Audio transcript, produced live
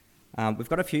We've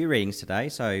got a few readings today,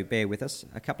 so bear with us.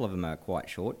 A couple of them are quite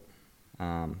short.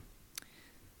 The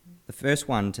first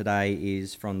one today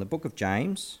is from the book of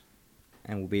James,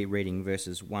 and we'll be reading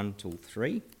verses 1 till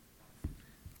 3.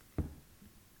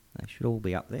 They should all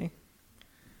be up there.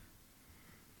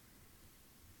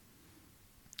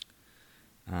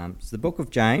 It's the book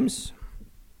of James,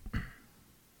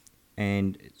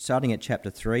 and starting at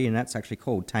chapter 3, and that's actually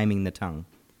called Taming the Tongue.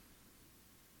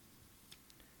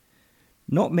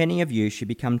 Not many of you should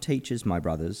become teachers, my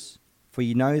brothers, for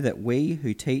you know that we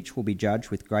who teach will be judged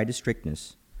with greater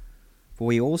strictness. For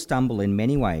we all stumble in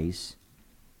many ways,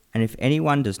 and if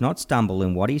anyone does not stumble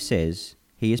in what he says,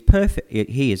 he is perfect.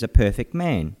 He is a perfect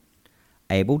man,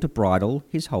 able to bridle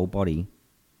his whole body.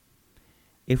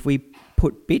 If we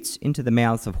put bits into the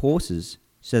mouths of horses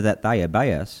so that they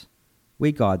obey us,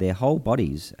 we guide their whole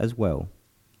bodies as well.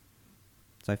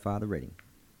 So far the reading.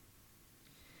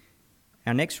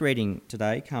 Our next reading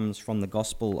today comes from the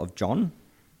Gospel of John.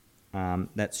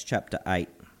 That's chapter 8.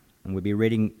 And we'll be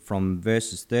reading from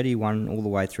verses 31 all the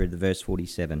way through to verse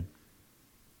 47.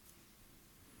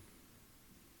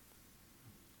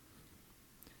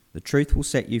 The truth will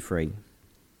set you free.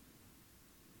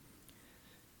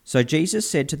 So Jesus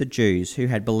said to the Jews who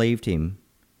had believed him,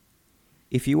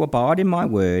 "If you abide in my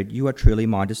word, you are truly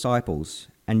my disciples,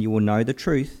 and you will know the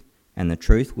truth, and the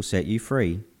truth will set you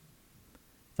free."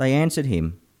 They answered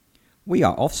him, "We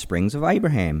are offsprings of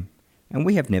Abraham, and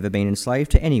we have never been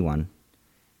enslaved to anyone.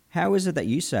 How is it that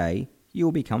you say you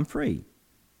will become free?"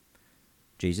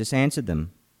 Jesus answered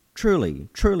them, "Truly,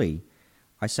 truly,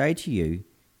 I say to you,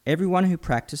 everyone who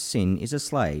practices sin is a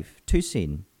slave to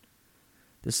sin.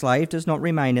 The slave does not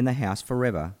remain in the house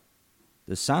forever.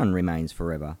 The Son remains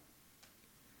forever.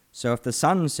 So if the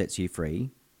Son sets you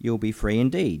free, you will be free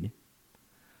indeed.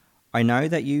 I know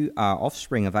that you are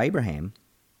offspring of Abraham,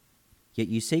 yet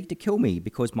you seek to kill me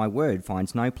because my word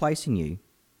finds no place in you.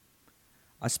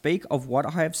 I speak of what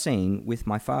I have seen with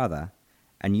my father,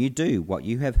 and you do what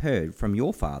you have heard from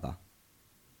your father."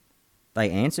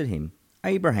 They answered him,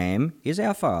 "Abraham is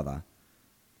our father."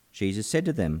 Jesus said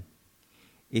to them,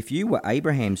 "If you were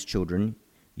Abraham's children,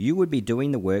 you would be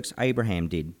doing the works Abraham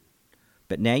did.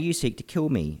 But now you seek to kill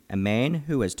me, a man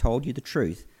who has told you the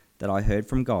truth that I heard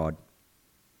from God.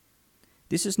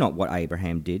 This is not what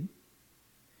Abraham did.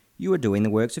 You are doing the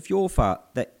works of your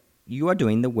father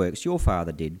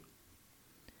did."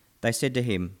 They said to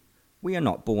him, "We are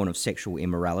not born of sexual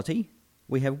immorality.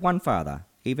 We have one Father,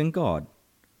 even God."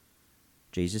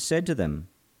 Jesus said to them,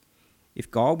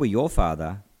 "If God were your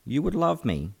Father, you would love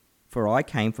me, for I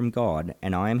came from God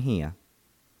and I am here.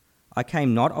 I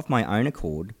came not of my own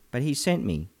accord, but he sent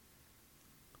me.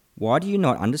 Why do you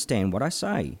not understand what I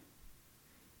say?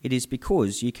 It is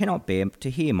because you cannot bear to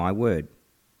hear my word.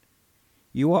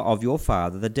 You are of your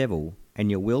father the devil,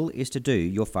 and your will is to do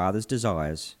your father's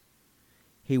desires.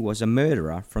 He was a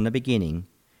murderer from the beginning,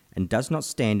 and does not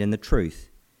stand in the truth,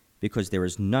 because there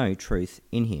is no truth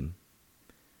in him.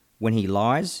 When he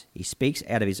lies, he speaks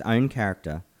out of his own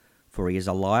character, for he is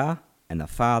a liar and the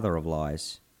father of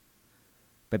lies.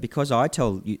 But because I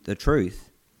tell you the truth,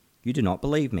 you do not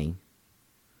believe me.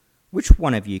 Which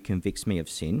one of you convicts me of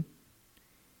sin?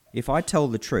 If I tell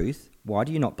the truth, why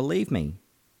do you not believe me?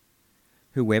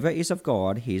 Whoever is of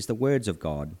God hears the words of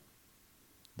God.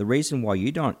 The reason why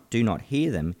you do not hear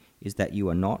them is that you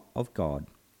are not of God."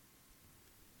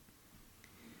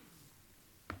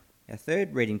 Our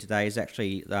third reading today is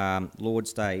actually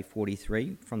Lord's Day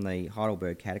 43 from the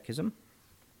Heidelberg Catechism.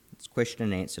 It's question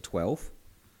and answer 12.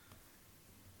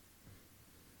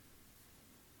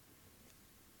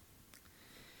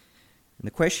 And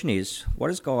the question is, what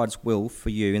is God's will for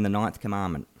you in the 9th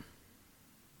commandment?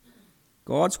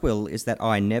 God's will is that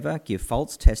I never give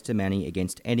false testimony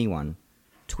against anyone,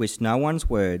 twist no one's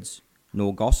words,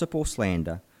 nor gossip or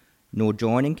slander, nor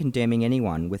join in condemning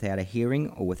anyone without a hearing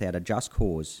or without a just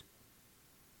cause.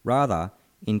 Rather,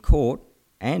 in court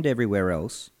and everywhere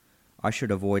else, I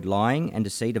should avoid lying and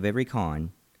deceit of every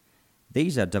kind.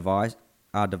 These are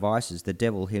devices the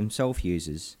devil himself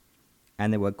uses,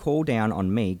 and they would call down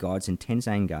on me God's intense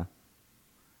anger.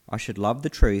 I should love the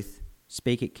truth,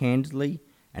 speak it candidly,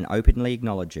 and openly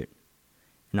acknowledge it,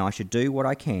 and I should do what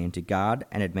I can to guard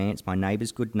and advance my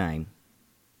neighbour's good name.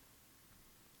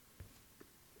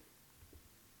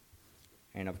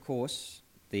 And of course,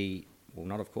 the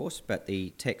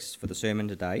text for the sermon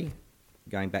today,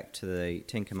 going back to the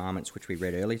 10 Commandments which we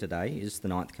read earlier today, is the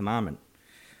 9th commandment,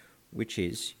 which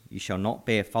is, "You shall not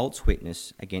bear false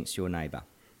witness against your neighbour."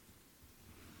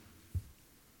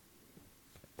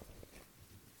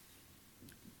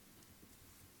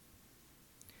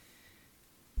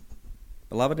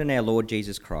 Beloved in our Lord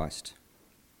Jesus Christ,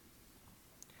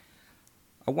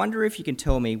 I wonder if you can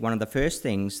tell me one of the first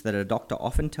things that a doctor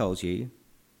often tells you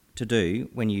to do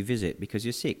when you visit because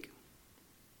you're sick.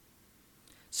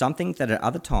 Something that at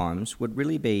other times would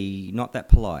really be not that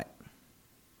polite.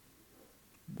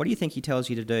 What do you think he tells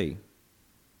you to do?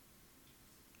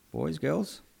 Boys,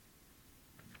 girls?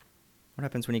 What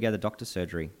happens when you go to the doctor's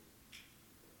surgery?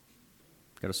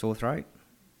 Got a sore throat?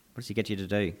 What does he get you to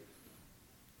do?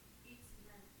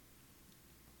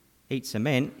 Eat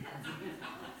cement?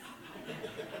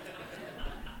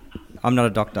 I'm not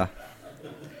a doctor.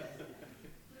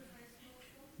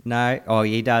 No. Oh,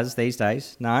 he does these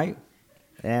days. No.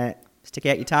 Stick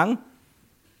out your tongue.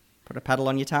 Put a paddle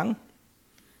on your tongue.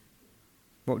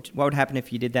 What would happen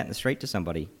if you did that in the street to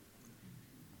somebody?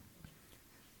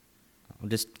 I'll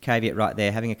just caveat right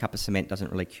there. Having a cup of cement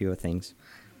doesn't really cure things.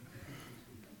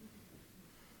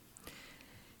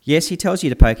 Yes, he tells you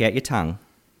to poke out your tongue.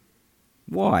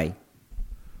 Why?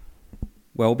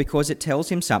 Well, because it tells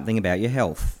him something about your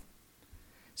health.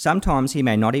 Sometimes he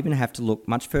may not even have to look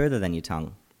much further than your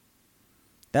tongue.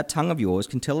 That tongue of yours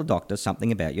can tell a doctor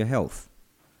something about your health.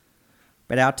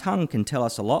 But our tongue can tell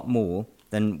us a lot more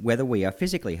than whether we are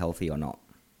physically healthy or not.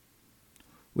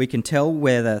 We can tell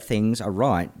whether things are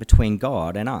right between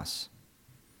God and us,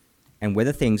 and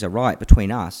whether things are right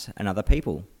between us and other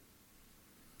people.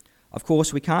 Of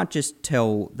course, we can't just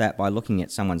tell that by looking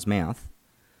at someone's mouth,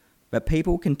 but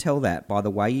people can tell that by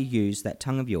the way you use that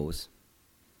tongue of yours.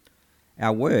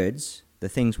 Our words, the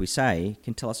things we say,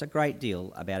 can tell us a great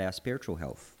deal about our spiritual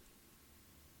health.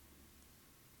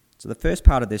 So the first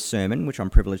part of this sermon, which I'm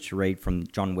privileged to read from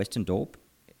John Westendorp,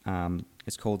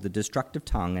 is called The Destructive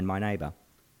Tongue and My Neighbour.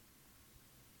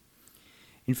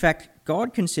 In fact,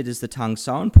 God considers the tongue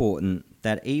so important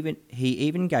that he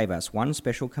even gave us one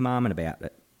special commandment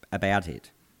about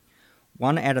it.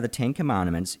 One out of the 10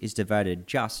 commandments is devoted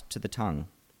just to the tongue.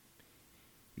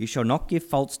 You shall not give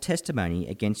false testimony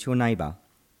against your neighbour.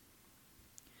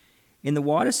 In the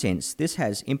wider sense, this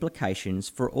has implications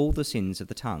for all the sins of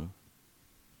the tongue.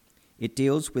 It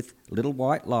deals with little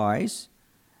white lies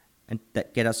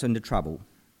that get us into trouble.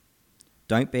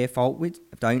 Don't bear false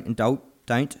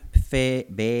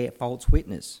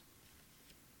witness.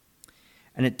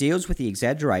 And it deals with the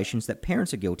exaggerations that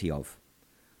parents are guilty of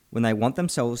when they want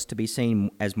themselves to be seen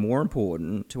as more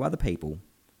important to other people.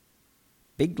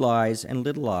 Big lies and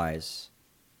little lies,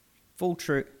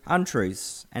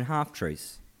 untruths and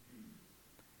half-truths.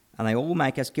 And they all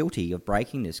make us guilty of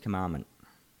breaking this commandment.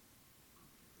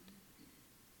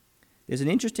 There's an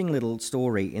interesting little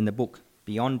story in the book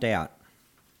Beyond Doubt.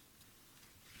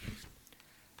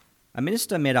 A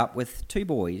minister met up with 2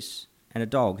 boys and a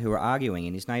dog who were arguing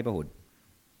in his neighbourhood.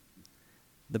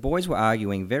 The boys were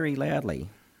arguing very loudly.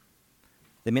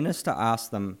 The minister asked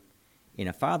them, in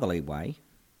a fatherly way,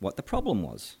 what the problem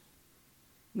was.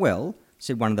 Well,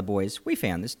 said one of the boys, we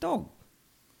found this dog.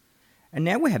 And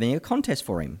now we're having a contest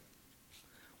for him.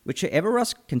 Whichever of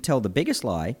us can tell the biggest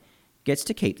lie gets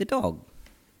to keep the dog.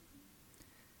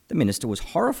 The minister was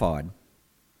horrified.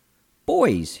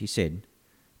 Boys, he said,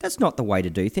 that's not the way to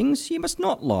do things. You must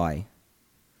not lie.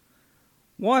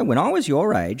 Why, when I was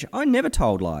your age, I never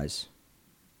told lies.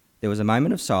 There was a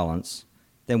moment of silence.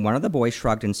 Then one of the boys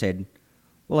shrugged and said,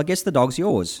 well, I guess the dog's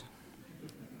yours.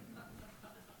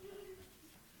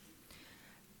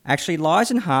 Actually,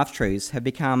 lies and half-truths have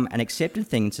become an accepted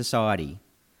thing in society.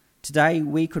 Today,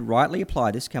 we could rightly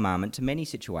apply this commandment to many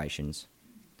situations.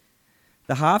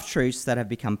 The half-truths that have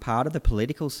become part of the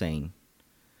political scene,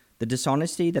 the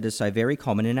dishonesty that is so very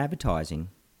common in advertising,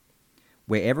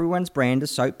 where everyone's brand of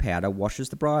soap powder washes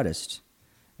the brightest,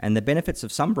 and the benefits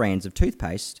of some brands of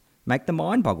toothpaste make the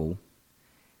mind boggle,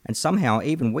 and somehow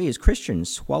even we as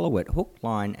Christians swallow it hook,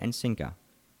 line and sinker.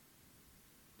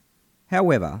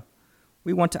 However,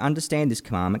 we want to understand this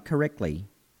commandment correctly,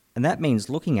 and that means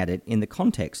looking at it in the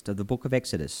context of the book of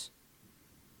Exodus.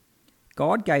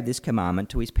 God gave this commandment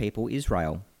to his people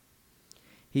Israel.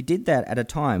 He did that at a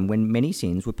time when many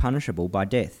sins were punishable by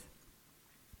death.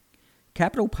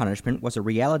 Capital punishment was a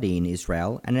reality in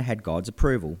Israel, and it had God's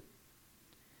approval.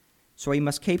 So we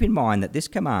must keep in mind that this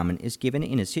commandment is given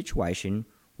in a situation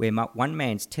where one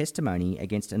man's testimony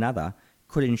against another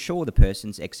could ensure the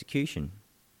person's execution.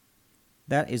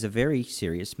 That is a very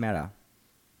serious matter.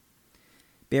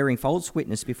 Bearing false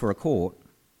witness before a court,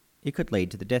 it could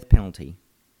lead to the death penalty.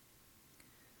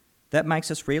 That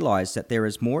makes us realise that there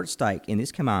is more at stake in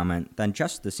this commandment than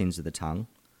just the sins of the tongue,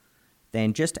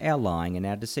 than just our lying and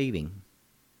our deceiving.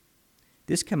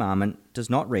 This commandment does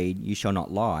not read, you shall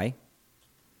not lie,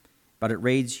 but it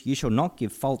reads, you shall not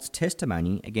give false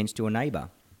testimony against your neighbour.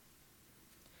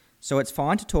 So it's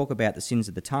fine to talk about the sins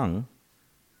of the tongue,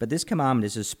 But this commandment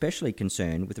is especially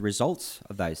concerned with the results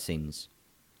of those sins.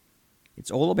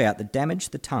 It's all about the damage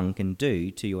the tongue can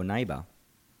do to your neighbour.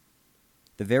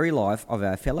 The very life of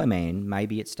our fellow man may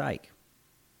be at stake.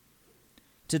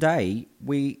 Today,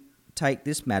 we take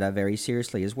this matter very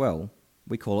seriously as well.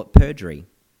 We call it perjury,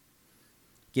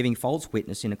 giving false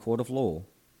witness in a court of law.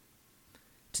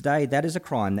 Today, that is a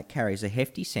crime that carries a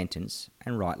hefty sentence,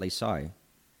 and rightly so,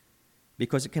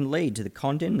 because it can lead to the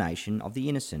condemnation of the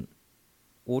innocent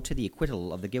or to the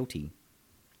acquittal of the guilty.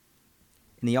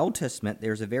 In the Old Testament,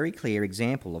 there is a very clear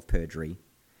example of perjury,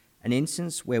 an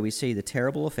instance where we see the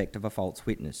terrible effect of a false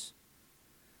witness.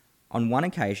 On one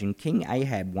occasion, King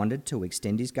Ahab wanted to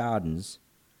extend his gardens.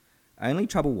 Only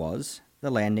trouble was,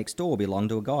 the land next door belonged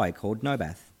to a guy called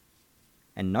Naboth,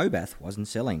 and Naboth wasn't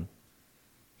selling.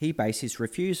 He based his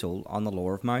refusal on the law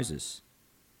of Moses.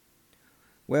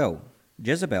 Well,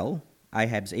 Jezebel,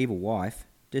 Ahab's evil wife,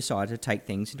 decided to take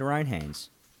things into her own hands.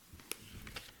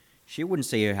 She wouldn't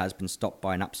see her husband stopped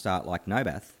by an upstart like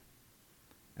Naboth.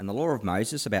 And the law of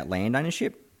Moses about land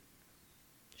ownership?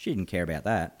 She didn't care about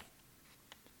that.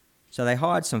 So they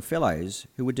hired some fellows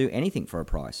who would do anything for a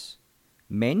price,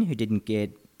 men who didn't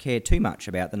care too much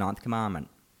about the 9th commandment.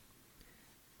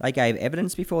 They gave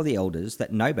evidence before the elders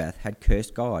that Naboth had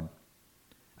cursed God,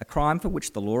 a crime for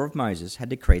which the law of Moses had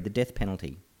decreed the death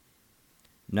penalty.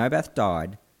 Naboth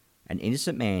died, an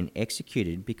innocent man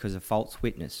executed because of false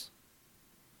witness.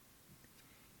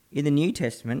 In the New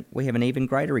Testament, we have an even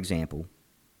greater example.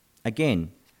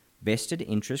 Again, vested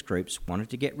interest groups wanted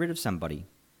to get rid of somebody.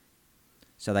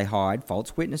 So they hired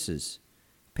false witnesses,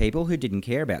 people who didn't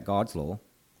care about God's law,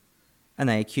 and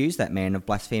they accused that man of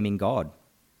blaspheming God.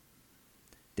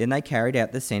 Then they carried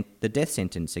out the death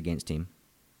sentence against him.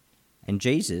 And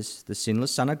Jesus, the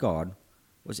sinless Son of God,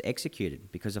 was executed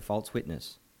because of false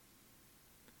witness.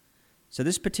 So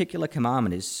this particular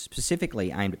commandment is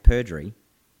specifically aimed at perjury.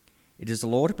 It is the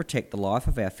law to protect the life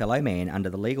of our fellow man under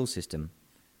the legal system.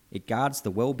 It guards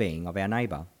the well-being of our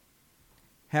neighbour.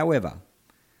 However,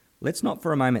 let's not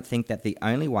for a moment think that the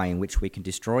only way in which we can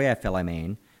destroy our fellow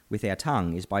man with our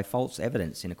tongue is by false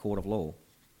evidence in a court of law.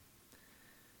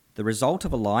 The result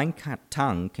of a lying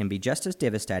tongue can be just as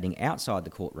devastating outside the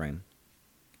courtroom.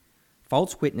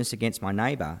 False witness against my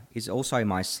neighbour is also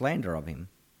my slander of him.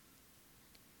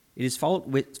 It is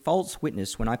false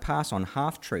witness when I pass on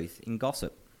half-truth in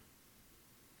gossip.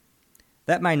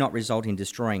 That may not result in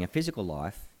destroying a physical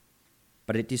life,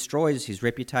 but it destroys his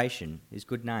reputation, his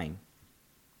good name.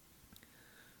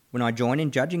 When I join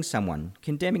in judging someone,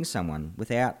 condemning someone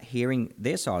without hearing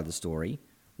their side of the story,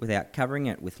 without covering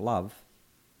it with love,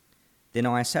 then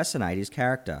I assassinate his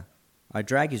character. I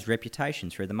drag his reputation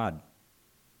through the mud.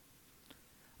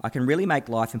 I can really make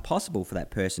life impossible for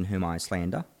that person whom I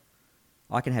slander.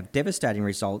 I can have devastating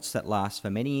results that last for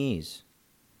many years.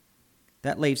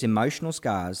 That leaves emotional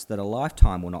scars that a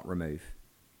lifetime will not remove.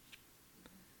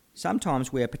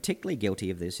 Sometimes we are particularly guilty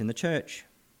of this in the church.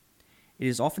 It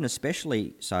is often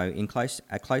especially so in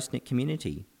a close-knit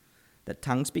community that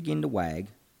tongues begin to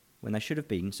wag when they should have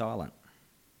been silent.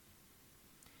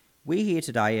 We here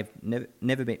today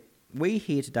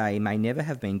may never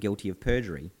have been guilty of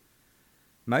perjury.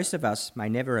 Most of us may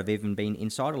never have even been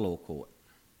inside a law court.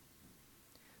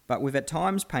 But we've at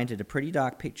times painted a pretty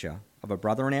dark picture of a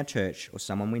brother in our church or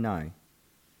someone we know,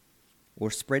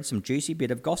 or spread some juicy bit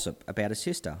of gossip about a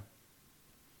sister.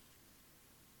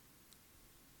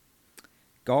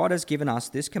 God has given us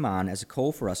this command as a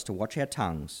call for us to watch our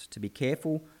tongues, to be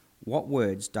careful what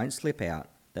words don't slip out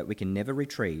that we can never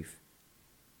retrieve.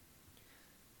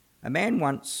 A man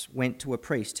once went to a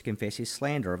priest to confess his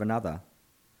slander of another.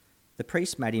 The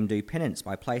priest made him do penance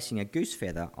by placing a goose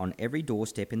feather on every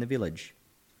doorstep in the village.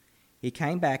 He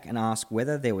came back and asked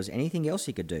whether there was anything else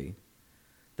he could do.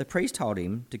 The priest told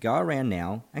him to go around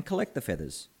now and collect the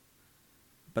feathers,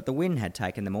 but the wind had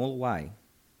taken them all away.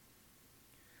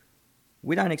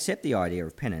 We don't accept the idea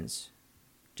of penance.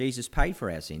 Jesus paid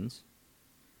for our sins.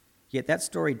 Yet that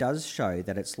story does show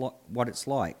that it's what it's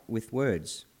like with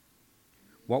words.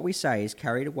 What we say is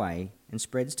carried away and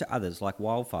spreads to others like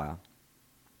wildfire.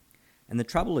 And the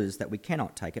trouble is that we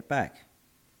cannot take it back.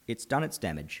 It's done its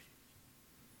damage.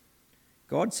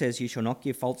 God says you shall not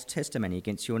give false testimony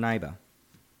against your neighbour.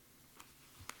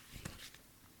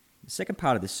 The second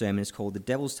part of this sermon is called The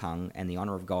Devil's Tongue and the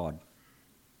Honour of God.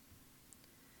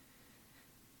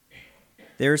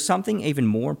 There is something even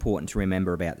more important to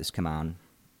remember about this command.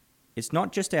 It's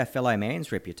not just our fellow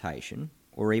man's reputation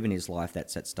or even his life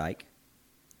that's at stake.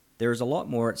 There is a lot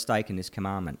more at stake in this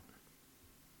commandment.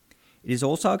 It is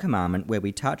also a commandment where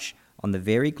we touch on the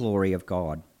very glory of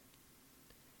God.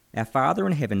 Our Father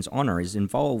in heaven's honour is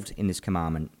involved in this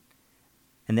commandment,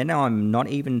 And then I'm not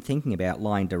even thinking about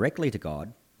lying directly to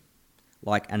God,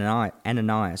 like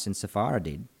Ananias and Sapphira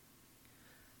did.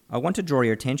 I want to draw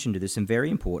your attention to this very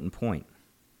important point,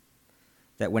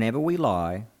 that whenever we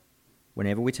lie,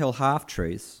 whenever we tell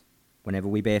half-truths, whenever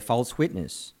we bear false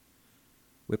witness,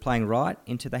 we're playing right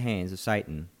into the hands of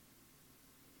Satan.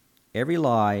 Every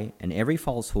lie and every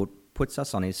falsehood puts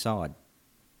us on his side.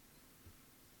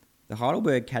 The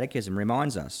Heidelberg Catechism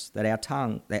reminds us that our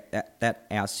tongue, that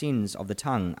our sins of the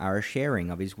tongue are a sharing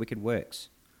of his wicked works.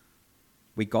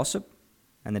 We gossip,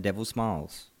 and the devil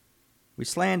smiles. We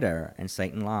slander, and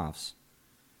Satan laughs.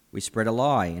 We spread a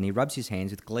lie, and he rubs his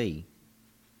hands with glee.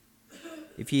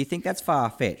 If you think that's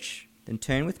far-fetched, then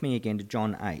turn with me again to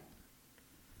John 8.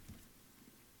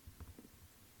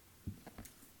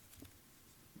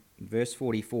 Verse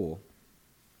 44.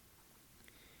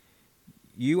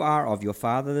 You are of your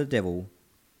father the devil,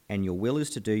 and your will is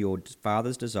to do your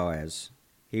father's desires.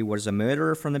 He was a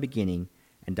murderer from the beginning,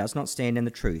 and does not stand in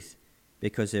the truth,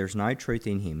 because there is no truth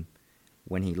in him.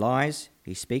 When he lies,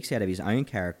 he speaks out of his own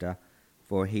character,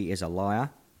 for he is a liar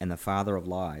and the father of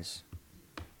lies.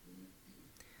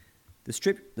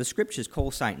 The scriptures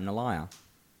call Satan a liar.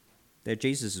 They're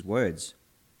Jesus' words.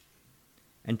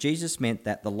 And Jesus meant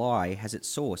that the lie has its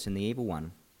source in the evil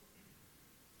one.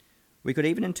 We could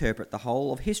even interpret the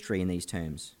whole of history in these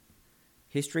terms.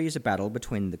 History is a battle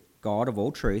between the God of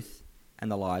all truth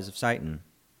and the lies of Satan.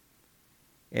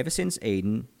 Ever since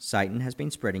Eden, Satan has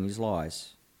been spreading his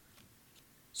lies.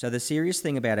 So the serious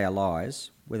thing about our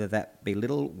lies, whether that be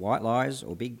little white lies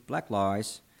or big black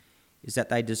lies, is that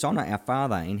they dishonour our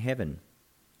Father in heaven,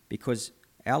 because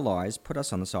our lies put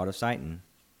us on the side of Satan.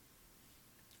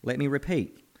 Let me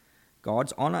repeat,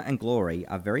 God's honour and glory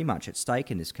are very much at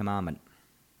stake in this commandment.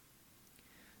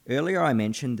 Earlier I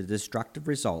mentioned the destructive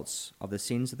results of the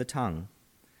sins of the tongue,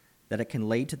 that it can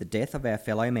lead to the death of our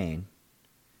fellow man.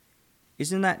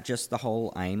 Isn't that just the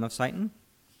whole aim of Satan?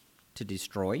 To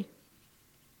destroy?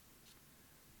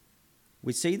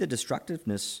 We see the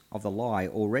destructiveness of the lie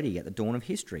already at the dawn of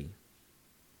history.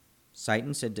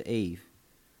 Satan said to Eve,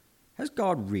 "Has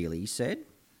God really said?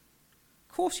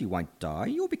 Of course you won't die,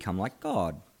 you'll become like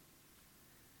God."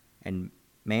 And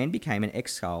man became an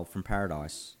exile from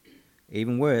paradise.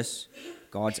 Even worse,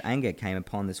 God's anger came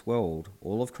upon this world.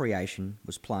 All of creation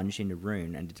was plunged into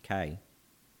ruin and decay.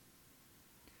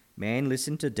 Man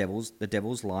listened to the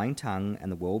devil's lying tongue, and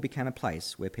the world became a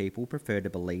place where people preferred to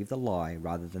believe the lie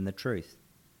rather than the truth.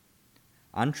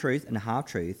 Untruth and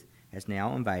half-truth has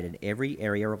now invaded every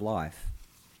area of life.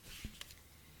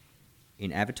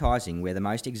 In advertising, where the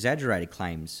most exaggerated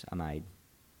claims are made.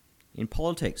 In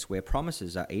politics, where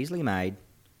promises are easily made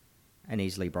and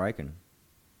easily broken.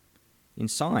 In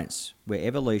science, where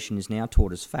evolution is now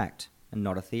taught as fact and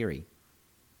not a theory.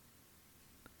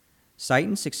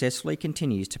 Satan successfully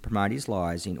continues to promote his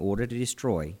lies in order to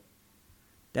destroy.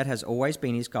 That has always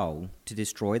been his goal, to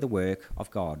destroy the work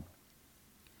of God.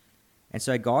 And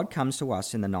so God comes to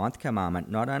us in the 9th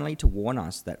commandment not only to warn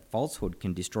us that falsehood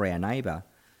can destroy our neighbour,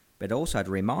 but also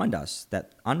to remind us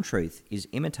that untruth is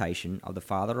imitation of the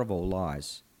father of all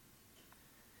lies.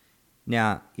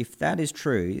 Now, if that is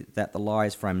true, that the lie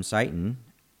is from Satan,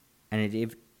 and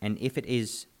if it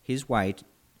is his way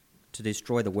to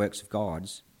destroy the works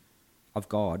of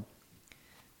God,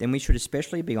 then we should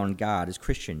especially be on guard as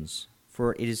Christians,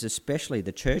 for it is especially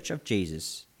the church of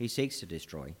Jesus he seeks to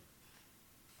destroy.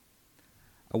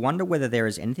 I wonder whether there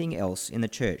is anything else in the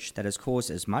church that has caused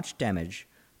as much damage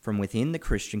from within the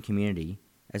Christian community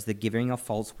as the giving of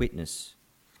false witness,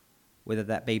 whether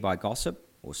that be by gossip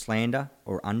or slander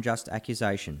or unjust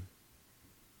accusation.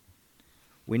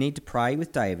 We need to pray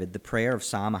with David the prayer of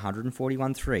Psalm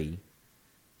 141:3,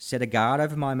 "Set a guard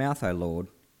over my mouth, O Lord,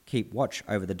 keep watch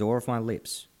over the door of my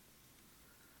lips."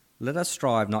 Let us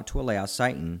strive not to allow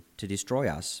Satan to destroy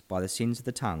us by the sins of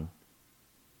the tongue.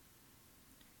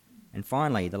 And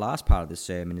finally, the last part of this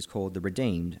sermon is called the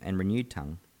redeemed and renewed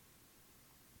tongue.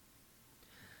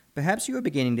 Perhaps you are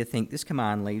beginning to think this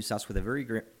command leaves us with a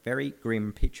very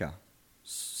grim picture.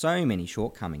 So many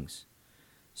shortcomings.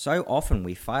 So often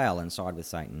we fail and side with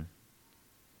Satan.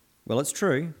 Well, it's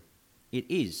true. It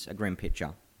is a grim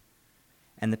picture.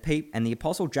 And the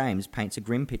Apostle James paints a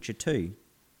grim picture too.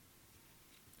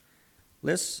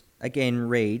 Let's again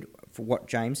read for what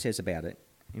James says about it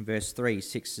in verse 3,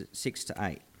 6 to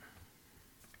 8.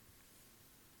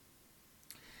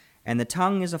 "And the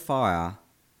tongue is a fire,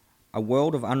 a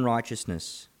world of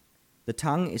unrighteousness. The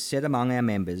tongue is set among our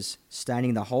members,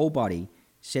 staining the whole body,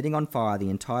 setting on fire the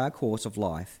entire course of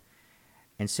life,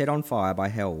 and set on fire by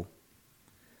hell.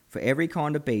 For every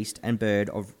kind of beast and bird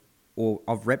of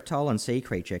reptile and sea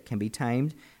creature can be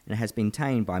tamed and has been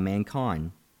tamed by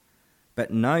mankind. But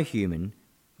no human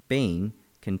being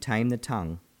can tame the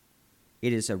tongue.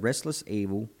 It is a restless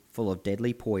evil full of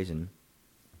deadly poison.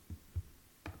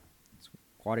 It's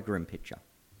quite a grim picture.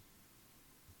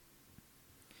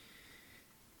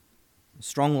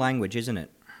 Strong language, isn't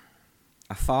it?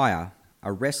 A fire,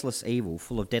 a restless evil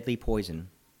full of deadly poison.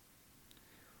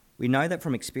 We know that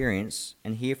from experience,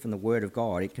 and here from the Word of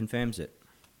God, it confirms it.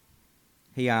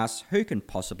 He asks, who can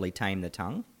possibly tame the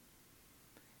tongue?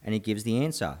 And he gives the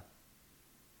answer,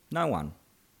 no one.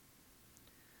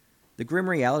 The grim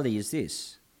reality is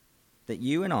this, that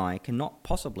you and I cannot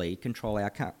possibly control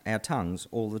our tongues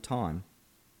all the time.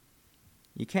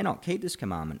 You cannot keep this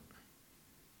commandment.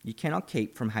 You cannot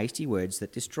keep from hasty words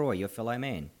that destroy your fellow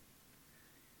man.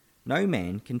 No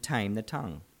man can tame the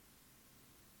tongue.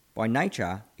 By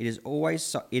nature, it always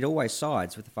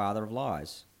sides with the father of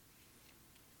lies.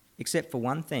 Except for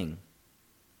one thing.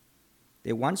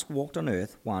 There once walked on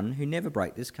earth one who never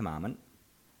broke this commandment.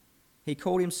 He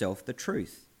called himself the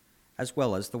truth, as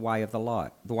well as the way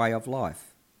of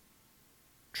life.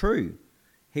 True,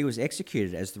 he was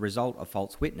executed as the result of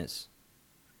false witness.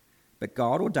 But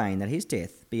God ordained that his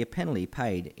death be a penalty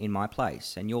paid in my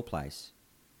place and your place.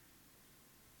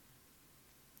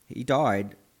 He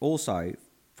died also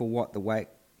for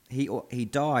he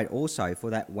died also for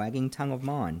that wagging tongue of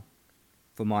mine,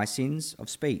 for my sins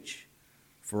of speech,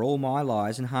 for all my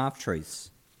lies and half-truths.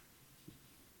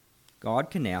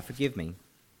 God can now forgive me.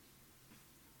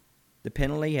 The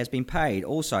penalty has been paid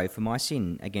also for my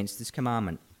sin against this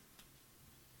commandment.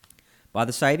 But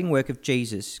the saving work of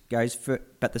Jesus goes further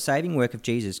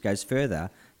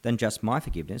than just my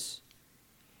forgiveness.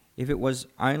 If it was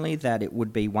only that, it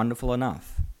would be wonderful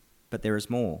enough, but there is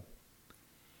more.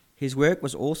 His work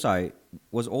was also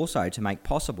to make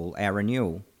possible our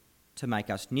renewal, to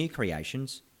make us new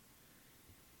creations.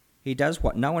 He does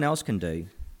what no one else can do.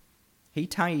 He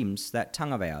tames that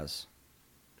tongue of ours.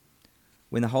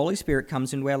 When the Holy Spirit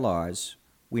comes into our lives,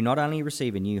 we not only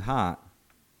receive a new heart,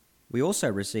 we also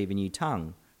receive a new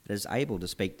tongue that is able to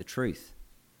speak the truth,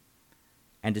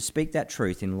 and to speak that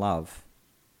truth in love.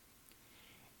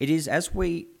 It is as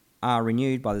we are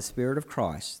renewed by the Spirit of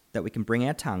Christ that we can bring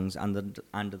our tongues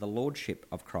under the lordship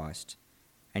of Christ,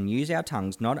 and use our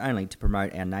tongues not only to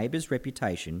promote our neighbour's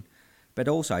reputation, but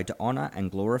also to honour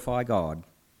and glorify God.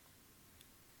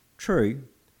 True,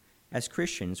 as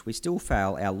Christians we still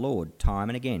fail our Lord time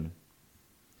and again.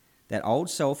 That old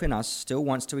self in us still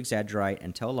wants to exaggerate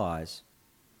and tell lies.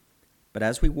 But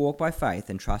as we walk by faith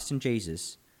and trust in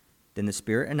Jesus, then the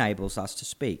Spirit enables us to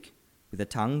speak with a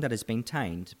tongue that has been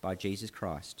tamed by Jesus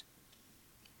Christ.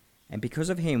 And because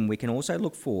of him, we can also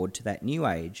look forward to that new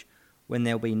age when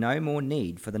there will be no more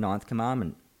need for the 9th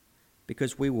commandment,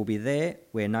 because we will be there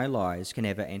where no lies can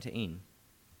ever enter in.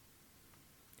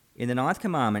 In the 9th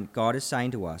commandment, God is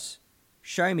saying to us,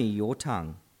 show me your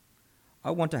tongue.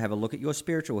 I want to have a look at your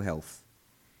spiritual health.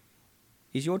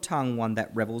 Is your tongue one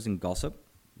that revels in gossip,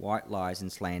 white lies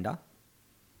and slander?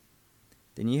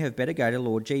 Then you have better go to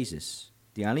Lord Jesus,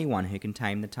 the only one who can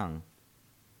tame the tongue.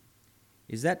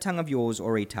 Is that tongue of yours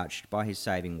already touched by his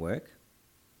saving work?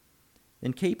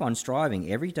 Then keep on striving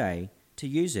every day to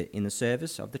use it in the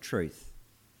service of the truth,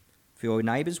 for your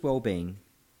neighbour's well-being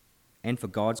and for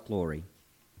God's glory.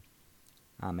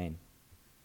 Amen.